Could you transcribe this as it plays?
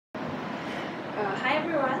Hi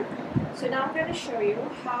everyone, so now I'm going to show you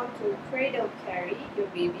how to cradle carry your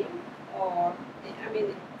baby, or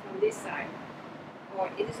from this side, or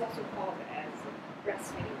it is also called as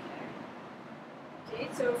breastfeeding carry. Okay,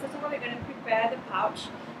 so first of all we're going to prepare the pouch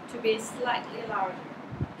to be slightly larger,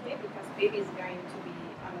 okay, because baby is going to be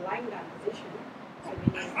on a lying down position, so we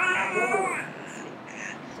need more.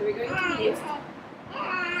 So we're going to lift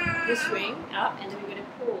this ring up and then we're going to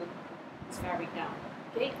pull this fabric down.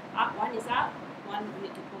 Okay, up, one is up, one we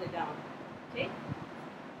need to pull it down. Okay,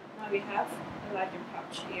 now we have a larger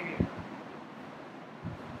pouch area.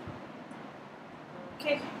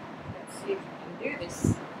 Okay, let's see if we can do this.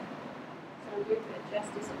 So I'm going to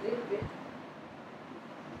adjust this a little bit.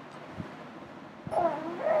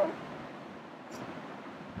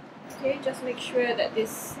 Okay, just make sure that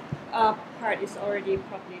this part is already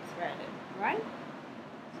properly threaded, right?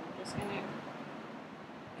 So I'm just gonna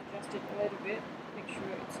adjust it a little bit. Make sure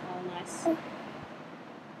it's all nice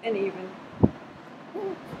and even.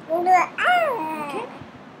 Okay.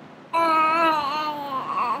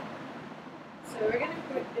 So we're going to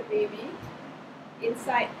put the baby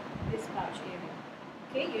inside this pouch area.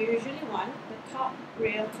 Okay, you usually want the top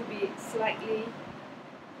rail to be slightly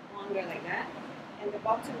longer like that, and the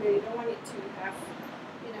bottom rail, you don't want it to have,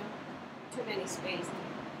 too many space.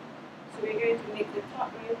 So we're going to make the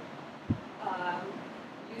top rail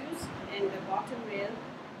loose and the bottom rail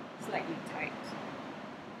slightly tight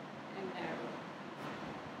and narrow.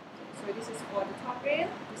 Okay, so this is for the top rail,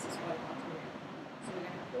 this is for the bottom rail. So we're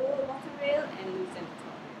going to pull the bottom rail and loosen the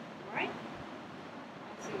top rail. Alright?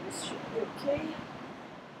 I think this should be okay.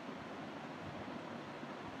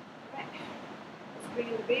 Alright, let's bring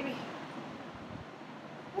in the baby.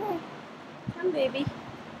 Come baby.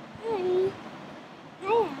 Hi.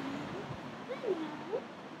 Hi.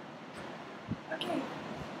 Okay.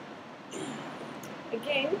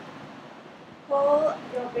 Again, pull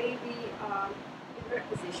your baby in bird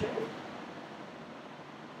position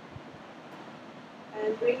and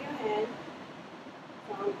bring your hand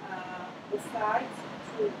from the sides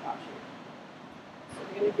to the pouch. So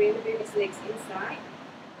we're going to bring the baby's legs inside.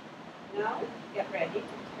 Now get ready to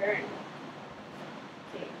turn.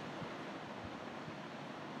 Okay.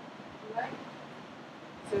 Alright.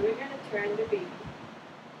 So we're going to turn the baby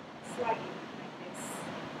slightly.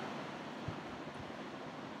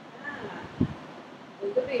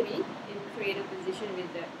 Hold the baby in cradle position with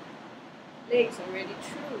the legs already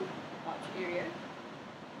through the pouch area.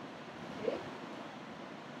 Okay.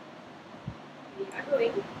 We are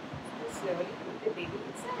going to slowly put the baby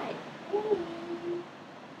inside.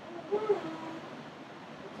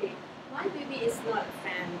 Okay, my baby is not a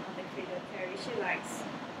fan of the cradle carry. She likes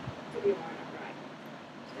to be more upright.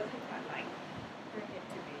 She doesn't quite like her head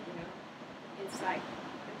to be, inside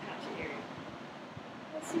the pouch area.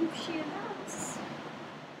 Let's see if she allows.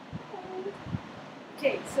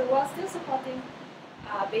 Okay, so while still supporting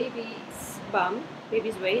baby's bum,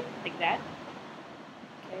 baby's weight, like that,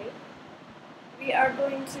 okay, we are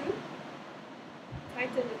going to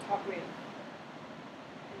tighten the top rail.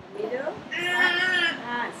 In the middle,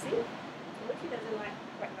 see? So she doesn't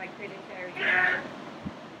quite like cradle carry.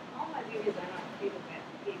 All my babies are not cradle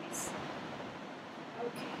babies.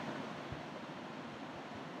 Okay.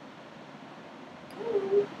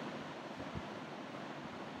 Ooh.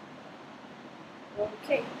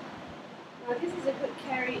 Okay, now this is a good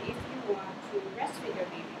carry if you want to breastfeed your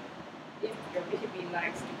baby, if your baby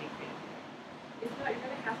likes to be fed. If not, you're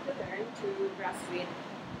going to have to learn to breastfeed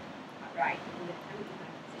upright in the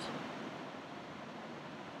tummy-to-tummy position.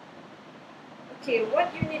 Okay, what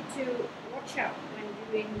you need to watch out when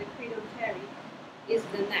doing the cradle carry is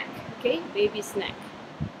the neck, okay, baby's neck.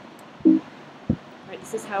 Right,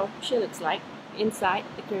 this is how she looks like inside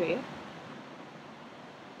the carrier.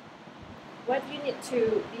 What you need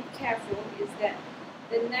to be careful is that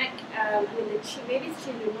the neck, the baby's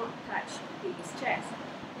chin do not touch baby's chest.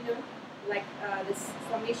 Like this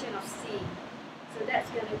formation of C. So that's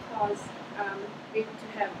going to cause baby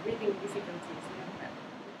to have breathing difficulties.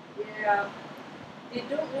 They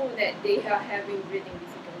don't know that they are having breathing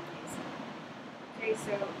difficulties. Okay,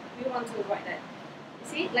 so we want to avoid that. You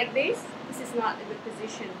see, like this is not a good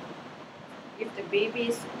position if the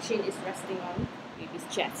baby's chin is resting on baby's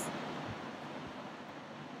chest.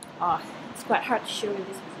 It's quite hard to show in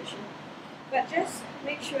this position, but just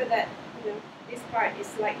make sure that this part is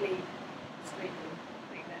slightly straightened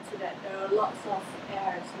like that, so that there are lots of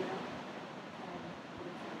airs.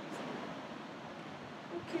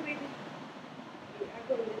 Okay, baby, we are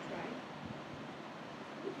going to try.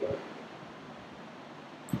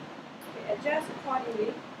 Okay, adjust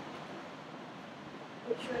accordingly.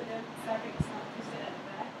 Make sure the fabric is not twisted at the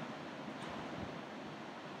back.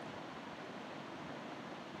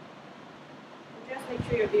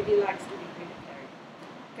 sure your baby likes to be cradle carried,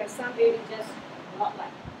 because some babies just do not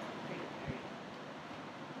like cradle carried.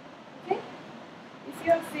 Okay? If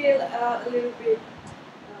you feel a little bit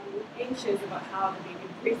anxious about how the baby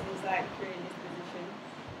breathes inside the crib in this position,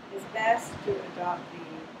 it's best to adopt the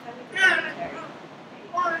cradle carry.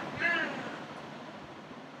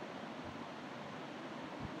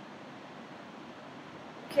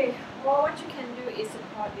 Okay, well, what you can do is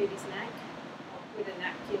support baby's neck or put a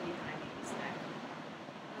napkin behind baby's neck.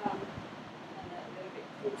 And a little bit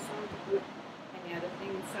close on to put any other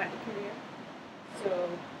thing inside the carrier.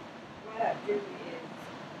 So what I do